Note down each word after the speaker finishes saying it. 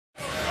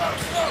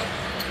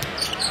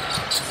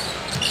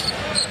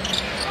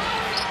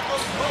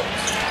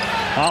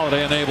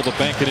Holiday unable to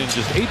bank it in.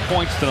 Just 8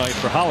 points tonight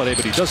for Holiday,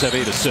 but he does have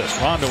 8 assists.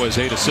 Rondo has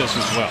 8 assists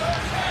as well.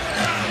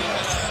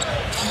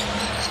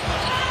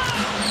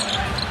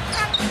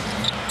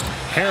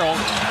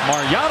 Harold,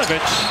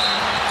 Marjanovic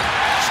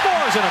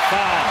scores and a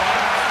foul.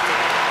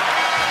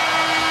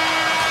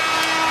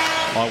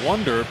 I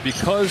wonder,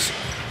 because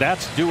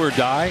that's do or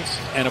die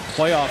and a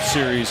playoff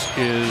series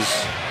is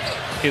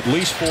at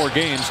least 4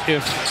 games,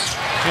 if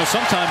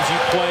sometimes you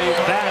play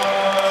that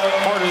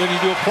harder than you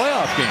do a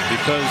playoff game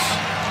because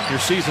your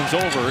season's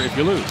over if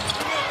you lose.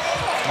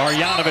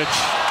 Marjanovic,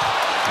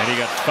 and he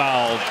got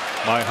fouled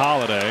by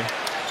Holiday.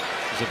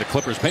 As the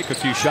Clippers make a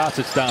few shots,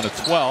 it's down to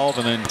 12,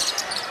 and then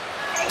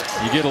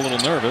you get a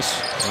little nervous.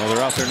 Well,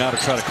 they're out there now to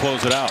try to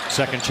close it out.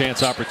 Second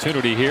chance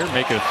opportunity here,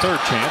 make it a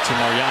third chance, and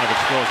Marjanovic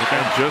throws it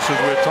down. And just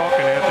as we're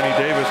talking, Anthony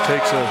Davis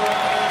takes a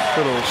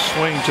little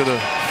swing to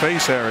the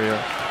face area.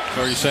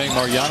 So are you saying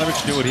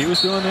Marjanovic knew what he was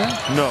doing there?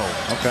 No.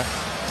 Okay.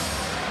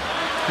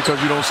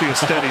 Because you don't see a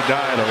steady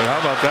diet of it. How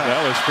about that?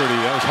 That was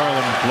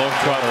Harlem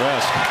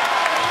Globetrotter-esque.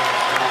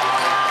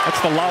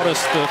 That's the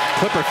loudest the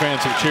Clipper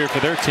fans have cheered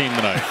for their team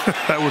tonight.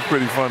 That was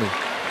pretty funny.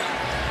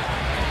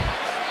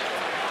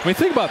 I mean,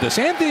 think about this.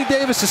 Anthony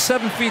Davis is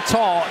 7 feet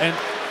tall, and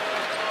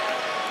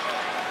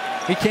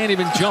he can't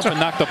even jump and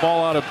knock the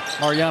ball out of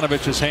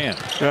Marjanovic's hand.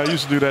 Yeah, I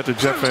used to do that to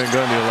Jeff Van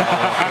Gundy a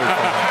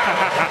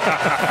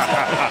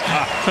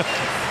lot.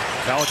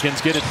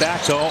 Pelicans get it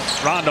back, though.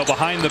 Rondo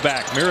behind the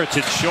back.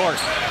 Mirotic short.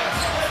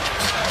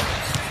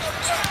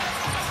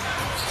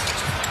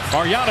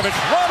 Marjanovic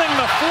running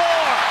the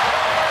floor.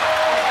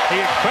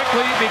 He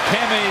quickly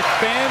became a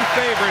fan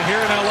favorite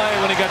here in LA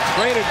when he got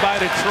traded by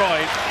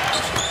Detroit.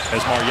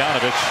 As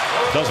Marjanovic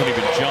doesn't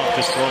even jump,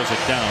 just throws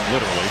it down,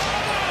 literally.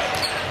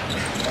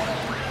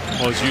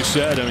 Well, as you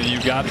said, I mean,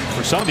 you got,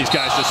 for some of these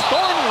guys, just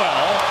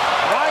Thornwell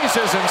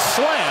rises and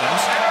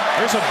slams.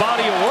 There's a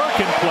body of work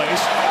in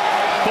place.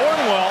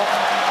 Thornwell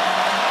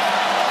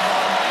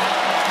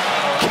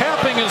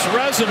capping his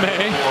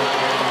resume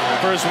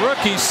for his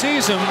rookie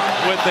season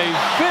with a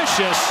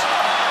vicious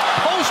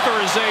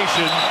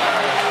posterization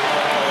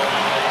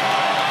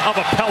of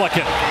a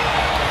Pelican.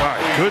 My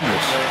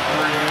goodness.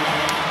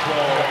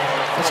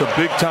 That's a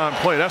big-time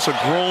play. That's a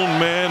grown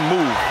man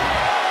move.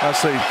 I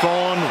say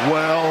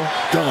Thornwell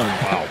done.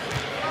 Wow.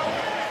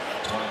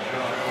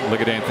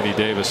 Look at Anthony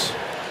Davis.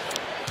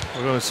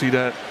 We're going to see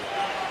that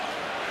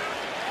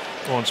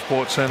on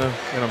SportsCenter,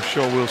 and I'm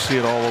sure we'll see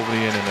it all over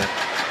the internet.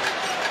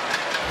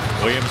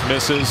 Williams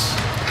misses.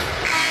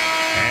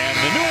 And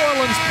the New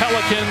Orleans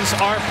Pelicans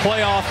are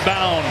playoff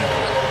bound.